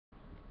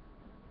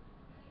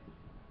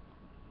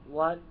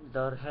What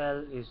the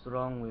hell is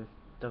wrong with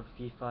the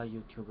FIFA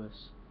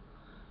YouTubers?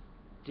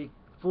 The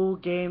full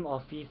game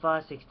of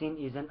FIFA 16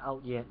 isn't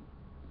out yet.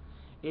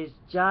 It's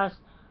just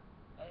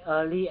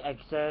early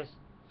access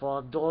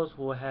for those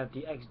who have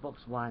the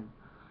Xbox One.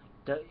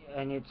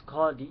 And it's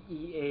called the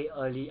EA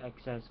Early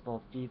Access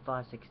for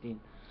FIFA 16.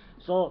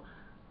 So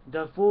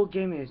the full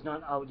game is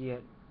not out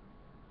yet.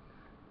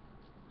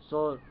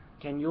 So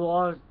can you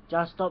all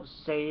just stop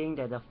saying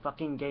that the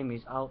fucking game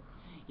is out,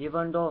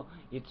 even though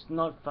it's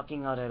not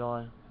fucking out at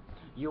all?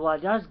 You are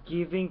just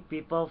giving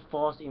people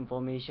false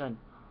information,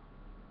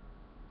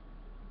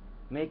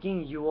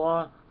 making you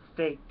all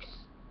fakes.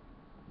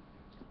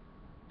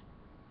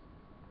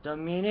 The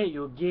minute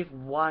you give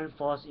one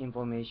false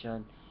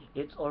information,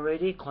 it's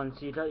already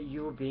considered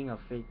you being a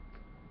fake.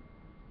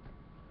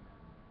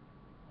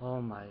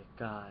 Oh my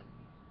god.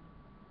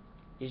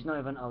 It's not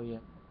even out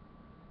yet.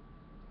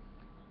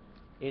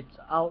 It's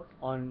out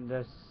on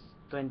the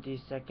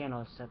 22nd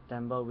of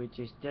September, which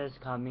is this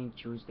coming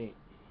Tuesday.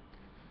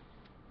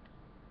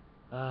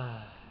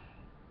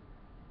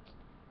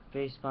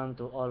 Facepalm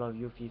to all of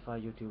you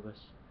FIFA YouTubers.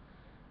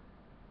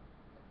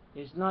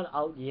 It's not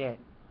out yet.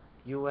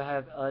 You will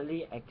have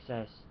early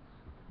access,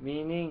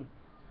 meaning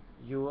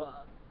you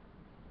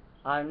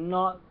are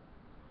not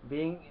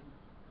being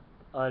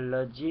a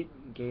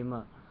legit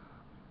gamer.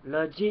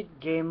 Legit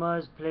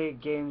gamers play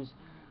games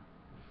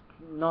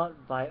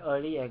not by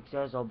early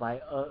access or by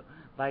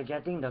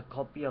getting the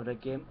copy of the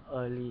game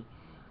early,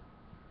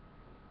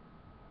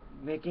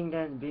 making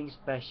them being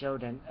special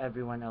than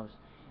everyone else,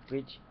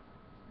 which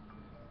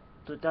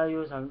to tell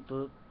you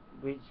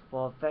which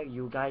for a fact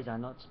you guys are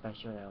not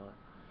special at all.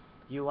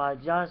 You are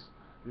just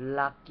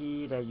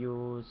lucky that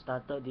you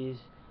started this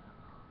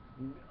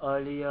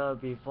earlier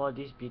before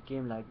this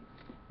became like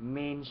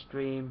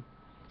mainstream.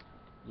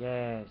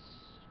 Yes.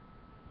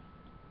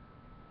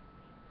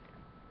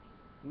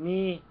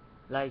 Me,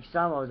 like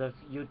some of the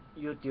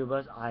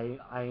YouTubers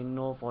I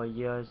know for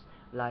years,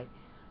 like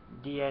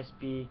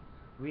DSP,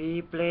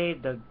 we play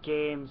the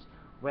games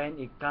when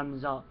it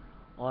comes out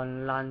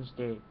on launch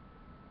day.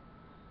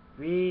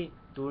 We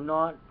do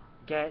not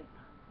get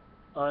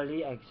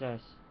early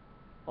access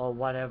or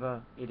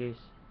whatever it is.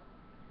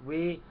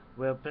 We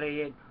will play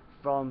it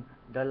from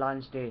the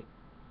launch day.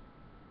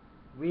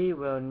 We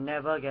will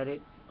never get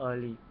it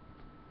early.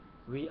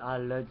 We are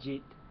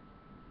legit.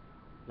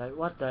 Like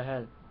what the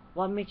hell?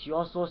 What makes you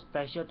all so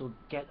special to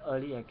get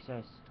early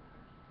access?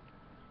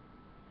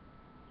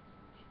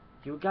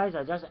 You guys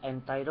are just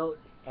entitled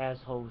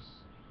assholes.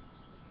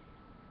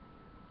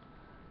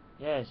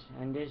 Yes,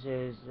 and this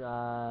is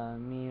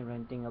me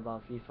ranting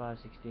about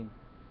FIFA 16.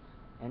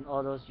 And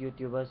all those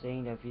YouTubers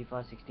saying that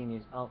FIFA 16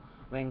 is out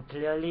when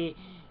clearly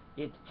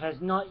it has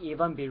not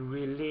even been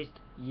released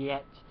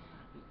yet,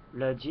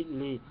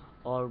 legitly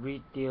or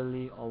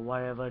retailly or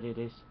whatever it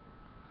is.